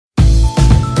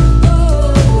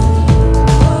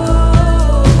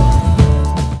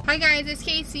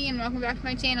welcome back to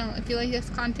my channel. If you like this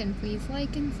content, please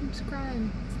like and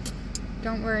subscribe.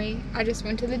 Don't worry, I just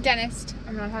went to the dentist.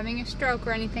 I'm not having a stroke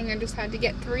or anything. I just had to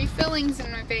get 3 fillings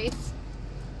in my face.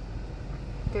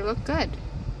 They look good.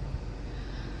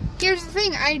 Here's the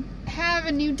thing, I have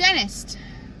a new dentist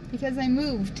because I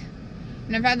moved.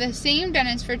 And I've had the same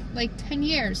dentist for like 10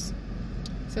 years.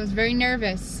 So I was very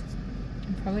nervous.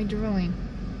 I'm probably drooling.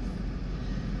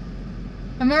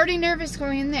 I'm already nervous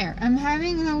going in there. I'm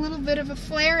having a little bit of a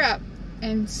flare-up.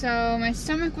 And so my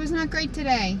stomach was not great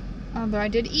today. Although I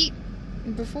did eat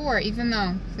before, even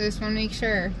though. So I just want to make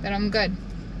sure that I'm good.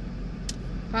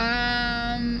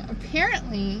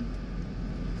 Apparently,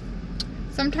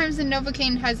 sometimes the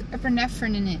Novocaine has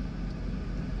epinephrine in it.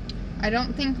 I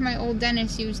don't think my old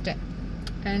dentist used it.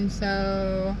 And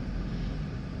so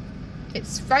it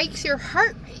spikes your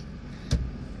heart rate.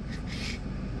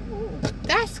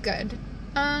 That's good.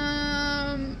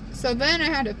 So then I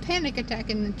had a panic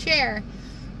attack in the chair,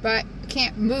 but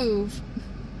can't move.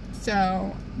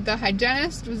 So the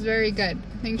hygienist was very good.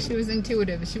 I think she was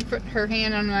intuitive. She put her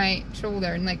hand on my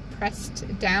shoulder and like pressed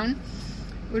it down,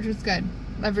 which was good.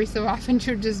 Every so often she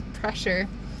would just pressure.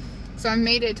 So I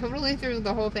made it totally through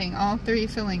the whole thing, all 3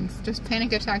 fillings, just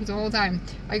panic attacks the whole time.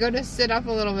 I go to sit up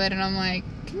a little bit and I'm like,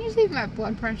 can you see my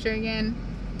blood pressure again?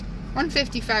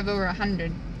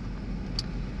 155/100.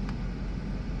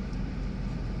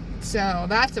 So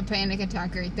that's a panic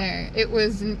attack right there. It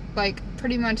was like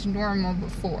pretty much normal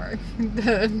before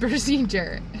the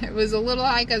procedure. It was a little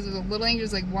high because it was a little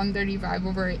anxious, like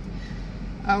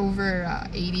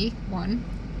 135/81.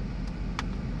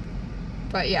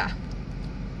 But yeah.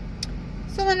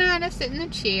 So then I had to sit in the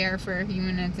chair for a few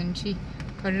minutes and she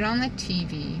put it on the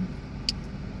TV.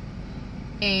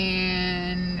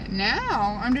 And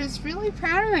now I'm just really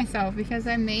proud of myself because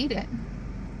I made it.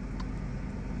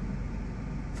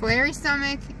 Flary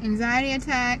stomach, anxiety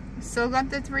attack, still got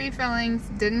the 3 fillings,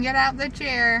 didn't get out the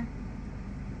chair.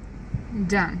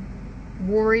 Done.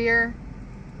 Warrior.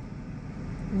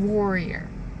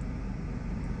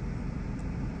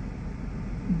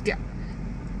 Go.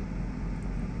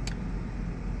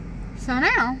 So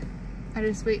now, I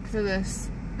just wait for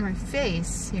my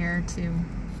face here to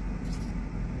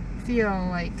feel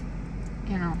like,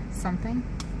 you know, something.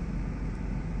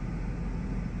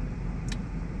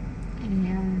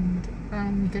 And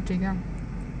I'm good to go.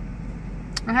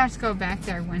 I'll have to go back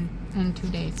there in 2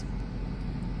 days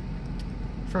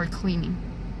for cleaning.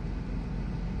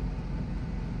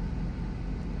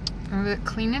 Is it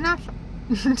clean enough?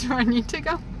 Do I need to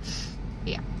go?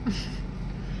 Yeah.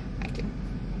 I do.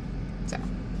 So,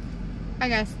 bye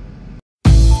guys.